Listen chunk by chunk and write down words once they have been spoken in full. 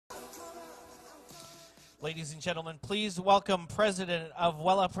Ladies and gentlemen, please welcome President of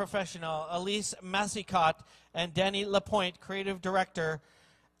Wella Professional, Elise Massicot, and Danny Lapointe, Creative Director,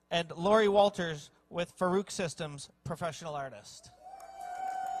 and Lori Walters with Farouk Systems, Professional Artist.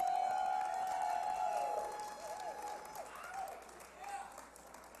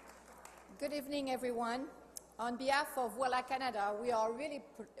 Good evening, everyone. On behalf of Wella Canada, we are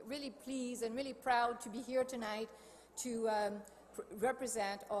really pleased and really proud to be here tonight to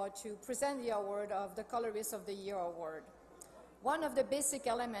represent or to present the award of the Colorist of the Year award. One of the basic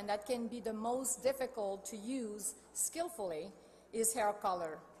elements that can be the most difficult to use skillfully is hair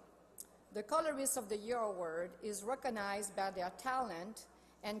color. The Colorist of the Year award is recognized by their talent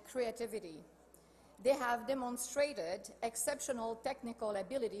and creativity. They have demonstrated exceptional technical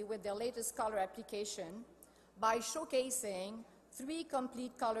ability with their latest color application by showcasing 3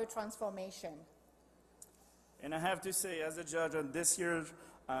 complete color transformation. And I have to say, as a judge on this year's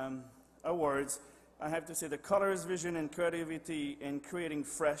awards, I have to say the colorist vision and creativity in creating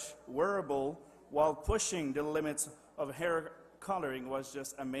fresh, wearable, while pushing the limits of hair coloring was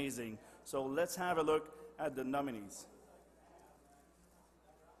just amazing. So let's have a look at the nominees.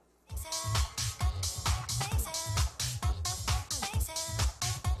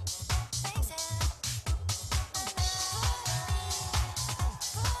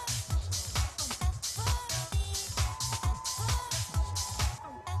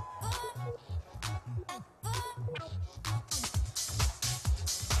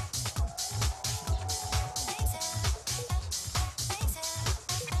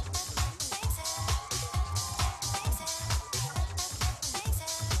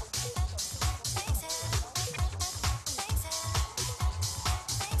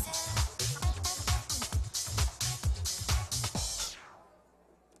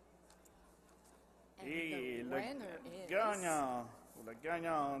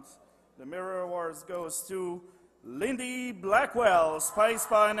 The Mirror Awards goes to Lindy Blackwell, Spice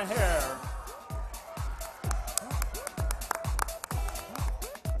Fine Hair.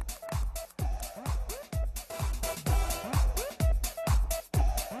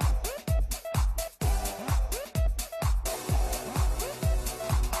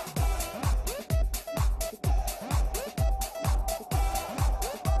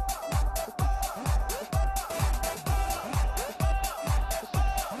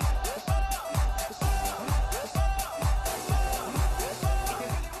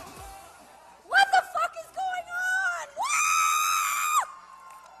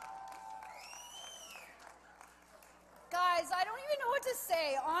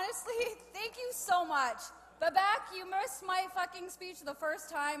 Speech the first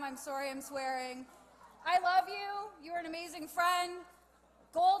time. I'm sorry I'm swearing. I love you. You're an amazing friend.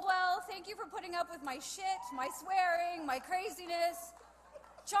 Goldwell, thank you for putting up with my shit, my swearing, my craziness.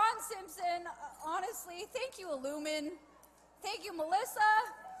 John Simpson, honestly, thank you, Illumin. Thank you, Melissa.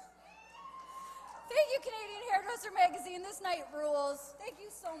 Thank you, Canadian Hairdresser Magazine. This night rules. Thank you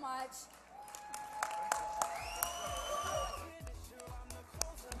so much.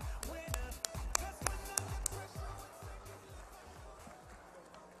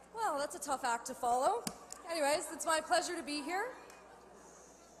 Well, that's a tough act to follow. Anyways, it's my pleasure to be here.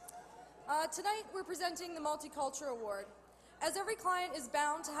 Tonight, we're presenting the Multicultural Award. As every client is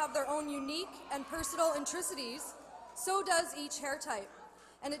bound to have their own unique and personal intricities, so does each hair type.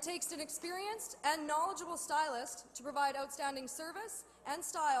 And it takes an experienced and knowledgeable stylist to provide outstanding service and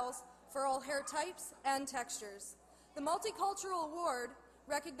styles for all hair types and textures. The Multicultural Award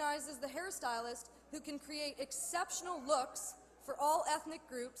recognizes the hairstylist who can create exceptional looks for all ethnic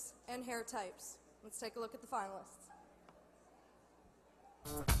groups and hair types. Let's take a look at the finalists.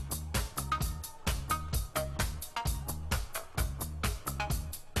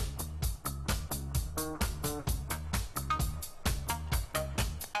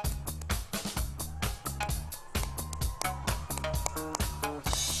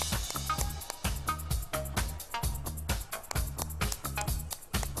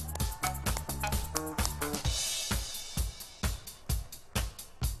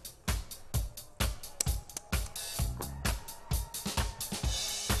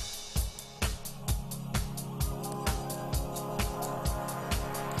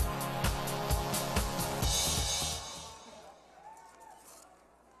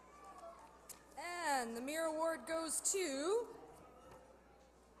 Goes to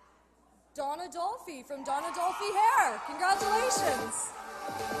Donna Dolphy from Donna Dolphy Hair. Congratulations.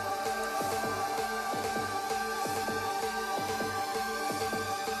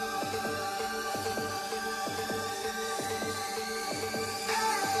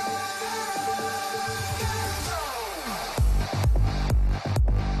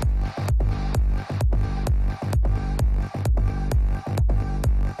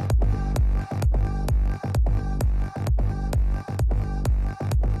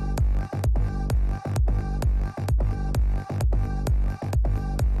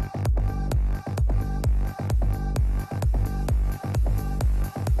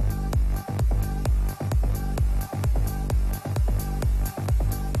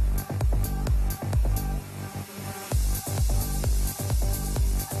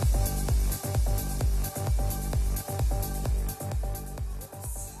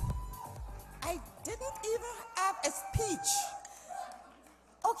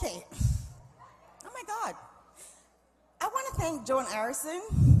 thank Joan Harrison.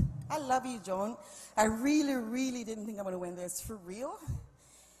 I love you, Joan. I really, really didn't think I'm going to win this, for real.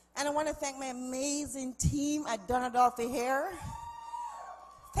 And I want to thank my amazing team at Donadolph Hair.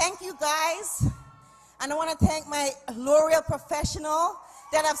 Thank you, guys. And I want to thank my L'Oreal professional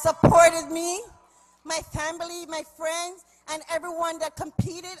that have supported me, my family, my friends, and everyone that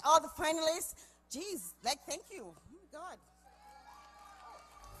competed, all the finalists. Geez, thank you. Oh, God.